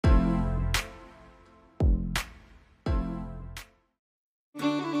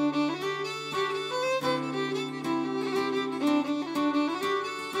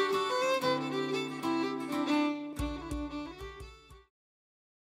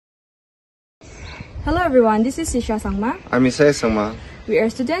Hello everyone, this is SISHA SANGMA. I'm ISAIA SANGMA. We are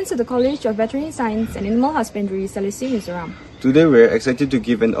students at the College of Veterinary Science and Animal Husbandry, Selesih, MIZORAM. Today we are excited to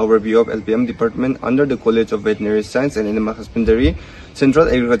give an overview of LPM department under the College of Veterinary Science and Animal Husbandry, Central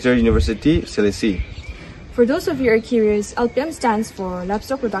Agricultural University, Selesih. For those of you who are curious, LPM stands for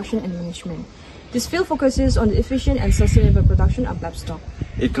Livestock Production and Management. This field focuses on the efficient and sustainable production of livestock.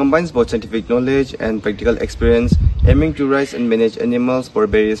 It combines both scientific knowledge and practical experience, aiming to raise and manage animals for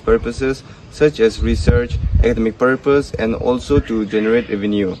various purposes such as research, academic purpose, and also to generate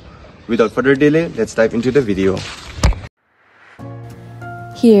revenue. Without further delay, let's dive into the video.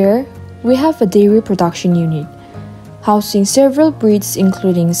 Here, we have a dairy production unit, housing several breeds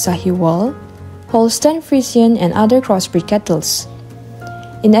including Sahiwal, Holstein Friesian, and other crossbreed cattle.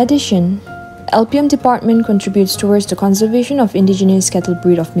 In addition, LPM department contributes towards the conservation of indigenous cattle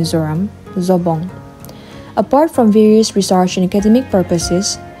breed of Mizoram, Zobong. Apart from various research and academic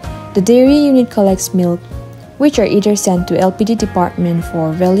purposes, the dairy unit collects milk, which are either sent to LPD department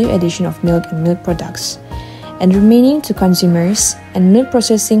for value addition of milk and milk products, and remaining to consumers and milk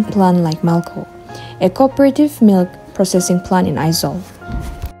processing plant like Malco, a cooperative milk processing plant in Aizawl.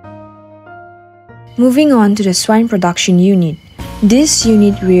 Moving on to the swine production unit. This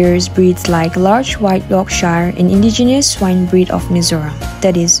unit rears breeds like large white Yorkshire and indigenous swine breed of Mizoram,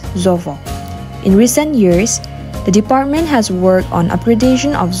 that is, Zovok. In recent years, the department has worked on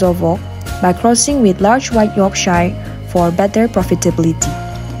upgradation of Zovok by crossing with large white Yorkshire for better profitability.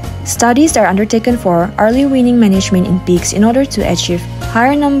 Studies are undertaken for early weaning management in pigs in order to achieve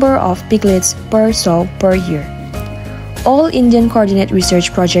higher number of piglets per sow per year. All Indian Coordinate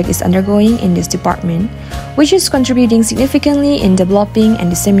Research Project is undergoing in this department, which is contributing significantly in developing and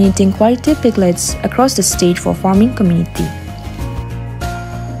disseminating quality piglets across the state for farming community.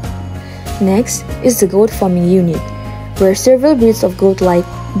 Next is the goat farming unit, where several breeds of goat like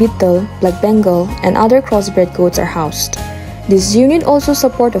Beetle, Black Bengal, and other crossbred goats are housed. This unit also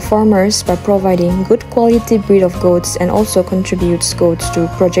supports the farmers by providing good quality breed of goats and also contributes goats to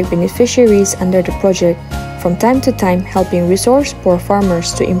project beneficiaries under the project from time to time, helping resource-poor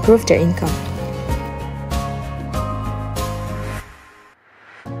farmers to improve their income.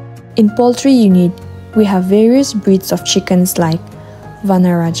 In poultry unit, we have various breeds of chickens like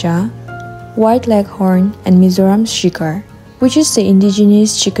Vanaraja, White Leghorn, and Mizoram Shikar, which is the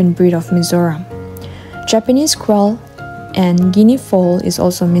indigenous chicken breed of Mizoram. Japanese quail and guinea fowl is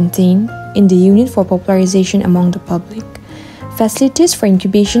also maintained in the unit for popularization among the public. Facilities for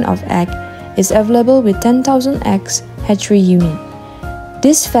incubation of egg is available with 10,000 eggs hatchery unit.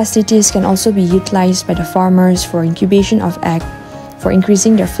 These facilities can also be utilized by the farmers for incubation of egg for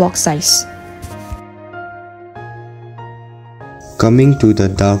increasing their flock size. Coming to the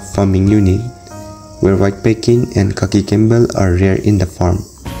dove farming unit, where white Peking and Khaki Campbell are rare in the farm.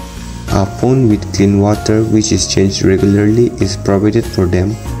 A pond with clean water which is changed regularly is provided for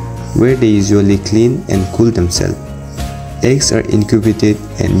them, where they usually clean and cool themselves. Eggs are incubated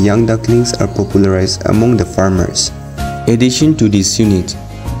and young ducklings are popularized among the farmers. In addition to this unit,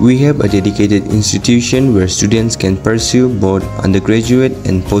 we have a dedicated institution where students can pursue both undergraduate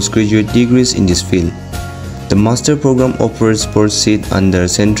and postgraduate degrees in this field. The master program offers 4 seats under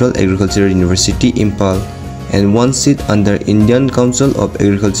Central Agricultural University, Impal, and 1 seat under Indian Council of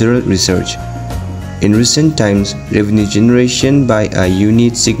Agricultural Research. In recent times, revenue generation by a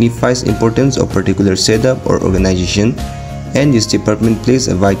unit signifies importance of particular setup or organization, and this department plays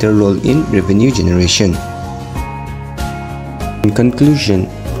a vital role in revenue generation. In conclusion,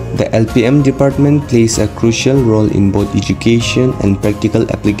 the LPM department plays a crucial role in both education and practical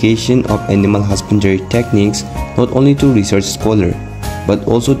application of animal husbandry techniques, not only to research scholars, but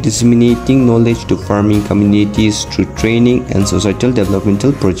also disseminating knowledge to farming communities through training and societal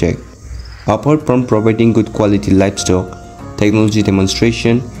developmental projects. Apart from providing good quality livestock, technology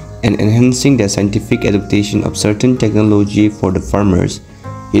demonstration, and enhancing the scientific adaptation of certain technology for the farmers,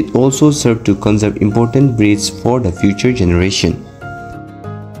 it also serves to conserve important breeds for the future generation.